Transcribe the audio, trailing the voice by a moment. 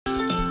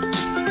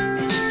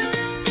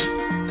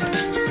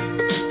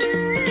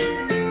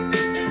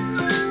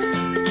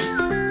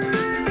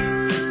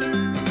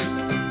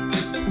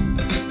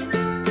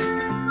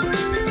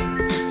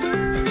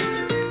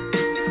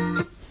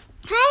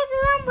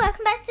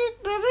to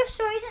Bobo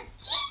Stories and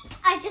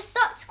I just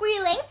stopped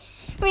squealing.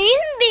 Reason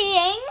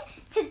being,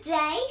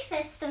 today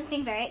there's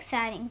something very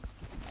exciting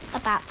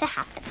about to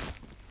happen.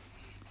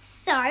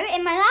 So,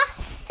 in my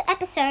last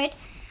episode,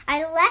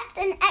 I left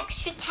an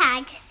extra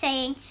tag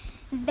saying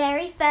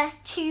very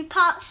first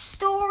 2-part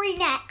story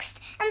next.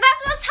 And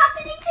that's what's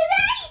happening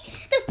today!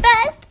 The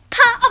first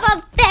part of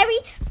our very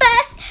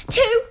first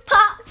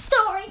 2-part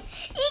story.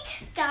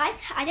 Eek,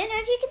 guys, I don't know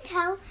if you can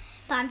tell,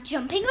 but I'm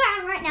jumping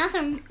around right now, so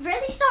I'm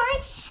really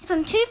sorry if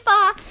I'm too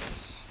far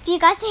for you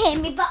guys to hear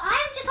me. But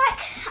I'm just like,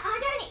 I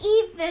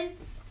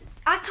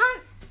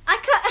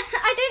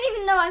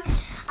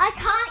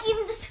can't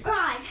even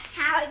describe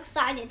how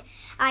excited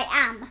I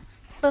am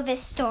for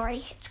this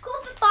story. It's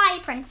called The Fire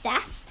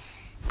Princess,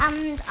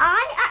 and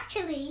I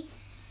actually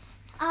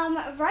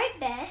wrote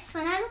this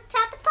when I looked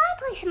at the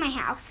fireplace in my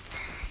house.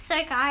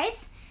 So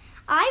guys,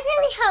 I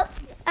really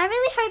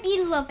hope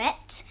you love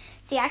it.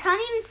 See, I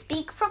can't even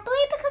speak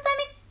properly because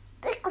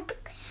I'm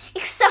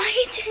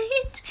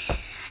excited.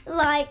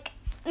 Like,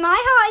 my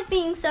heart is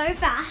beating so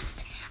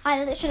fast,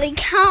 I literally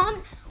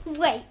can't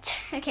wait.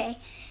 Okay,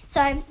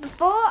 so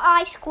before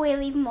I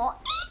squeal even more,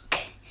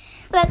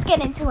 let's get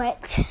into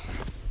it.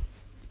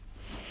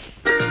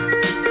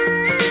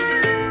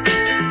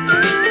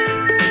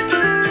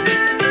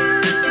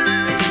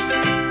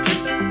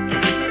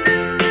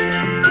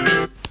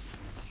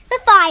 The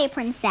Fire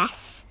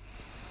Princess.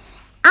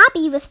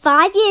 Abby was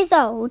 5 years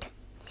old.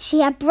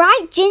 She had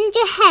bright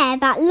ginger hair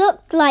that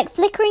looked like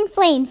flickering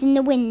flames in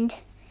the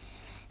wind.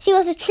 She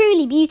was a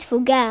truly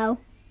beautiful girl.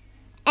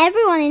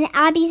 Everyone in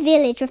Abby's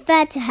village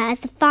referred to her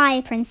as the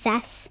Fire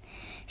Princess.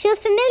 She was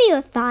familiar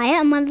with fire,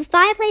 and when the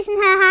fireplace in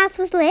her house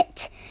was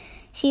lit,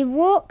 she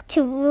walked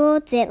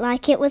towards it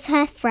like it was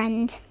her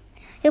friend.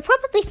 You're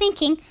probably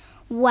thinking,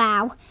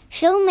 wow,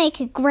 she'll make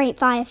a great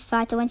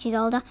firefighter when she's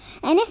older.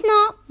 And if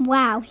not,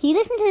 wow, you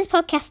listen to this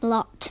podcast a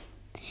lot.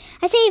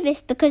 I say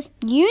this because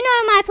you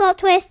know my plot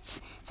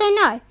twists. So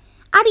no,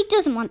 Abby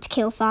doesn't want to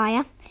kill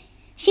fire.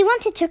 She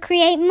wanted to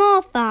create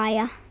more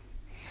fire.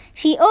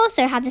 She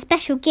also had a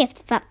special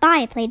gift that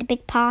fire played a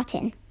big part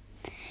in.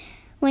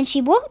 When she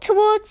walked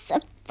towards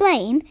a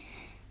flame,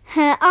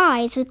 her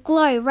eyes would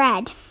glow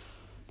red.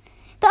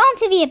 But on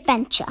to the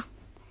adventure.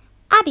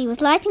 Abby was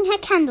lighting her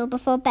candle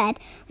before bed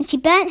when she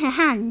burnt her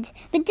hand,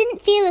 but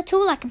didn't feel at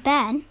all like a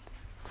burn.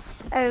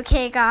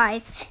 Okay,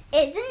 guys,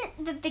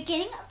 isn't the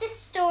beginning of this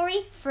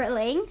story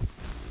thrilling?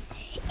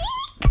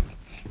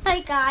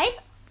 So, guys,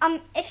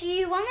 if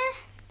you want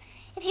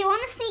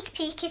a sneak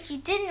peek, if you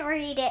didn't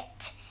read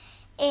it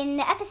in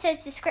the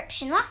episode's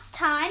description last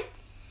time,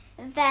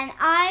 then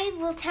I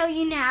will tell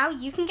you now.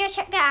 You can go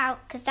check that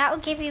out because that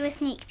will give you a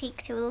sneak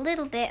peek to a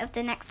little bit of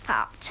the next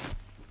part.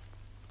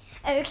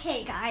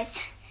 Okay,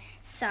 guys,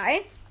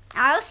 so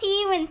I'll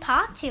see you in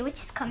part 2,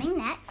 which is coming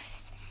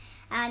next,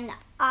 and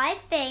I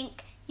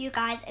think you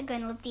guys are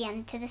going to love the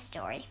end to the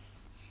story.